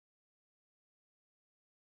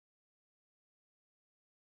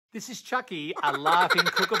This is Chucky, a laughing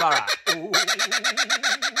kookaburra.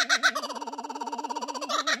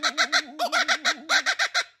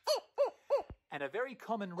 And a very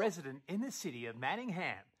common resident in the city of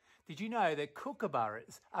Manningham. Did you know that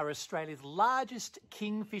kookaburras are Australia's largest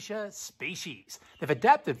kingfisher species? They've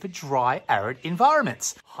adapted for dry, arid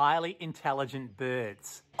environments. Highly intelligent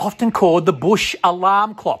birds. Often called the bush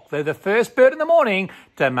alarm clock. They're the first bird in the morning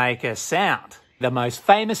to make a sound. The most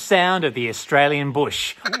famous sound of the Australian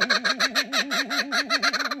bush.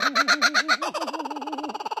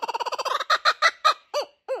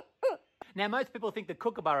 Now, most people think the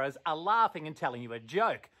kookaburras are laughing and telling you a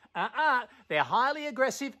joke. They're highly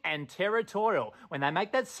aggressive and territorial. When they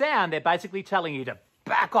make that sound, they're basically telling you to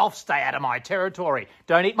back off, stay out of my territory.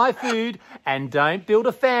 Don't eat my food and don't build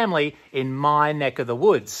a family in my neck of the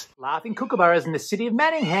woods. Laughing kookaburras in the city of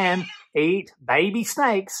Manningham eat baby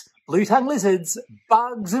snakes, blue-tongued lizards,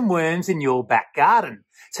 bugs and worms in your back garden.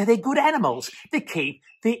 So they're good animals to keep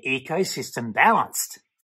the ecosystem balanced.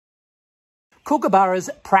 Kookaburras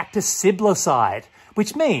practice siblicide,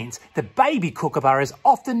 which means the baby kookaburras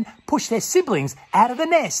often push their siblings out of the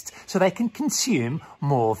nest so they can consume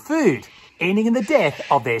more food, ending in the death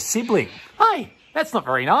of their sibling. Hey, that's not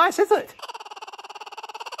very nice, is it?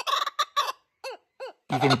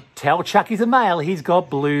 You can tell Chucky's a male. He's got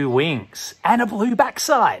blue wings and a blue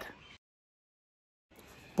backside.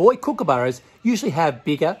 Boy kookaburras usually have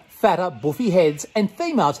bigger, fatter, buffy heads, and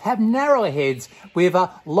females have narrower heads with a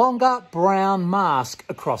longer brown mask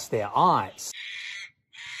across their eyes.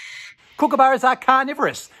 Kookaburras are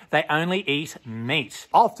carnivorous. They only eat meat.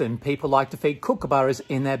 Often people like to feed kookaburras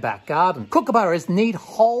in their back garden. Kookaburras need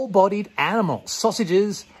whole-bodied animals.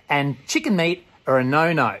 Sausages and chicken meat are a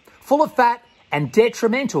no-no, full of fat and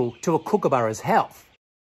detrimental to a kookaburra's health.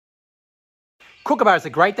 Kookaburras are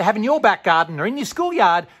great to have in your back garden or in your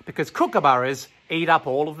schoolyard because kookaburras eat up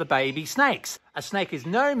all of the baby snakes. A snake is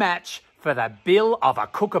no match for the bill of a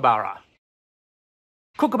kookaburra.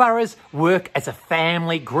 Kookaburras work as a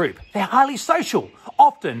family group. They're highly social.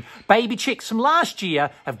 Often, baby chicks from last year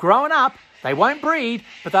have grown up. They won't breed,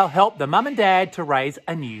 but they'll help the mum and dad to raise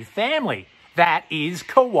a new family. That is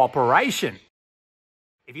cooperation.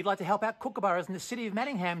 If you'd like to help out kookaburras in the city of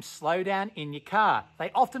Manningham, slow down in your car.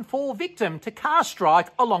 They often fall victim to car strike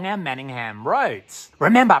along our Manningham roads.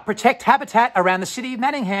 Remember, protect habitat around the city of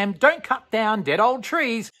Manningham. Don't cut down dead old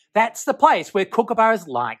trees. That's the place where kookaburras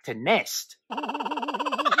like to nest.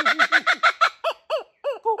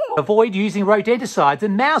 Avoid using rodenticides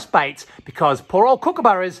and mouse baits because poor old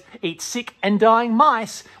kookaburras eat sick and dying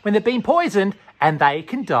mice when they've been poisoned and they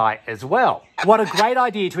can die as well. What a great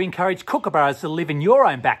idea to encourage kookaburras to live in your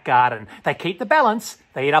own back garden. They keep the balance,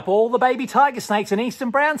 they eat up all the baby tiger snakes and eastern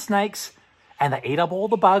brown snakes, and they eat up all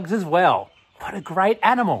the bugs as well. What a great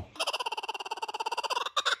animal.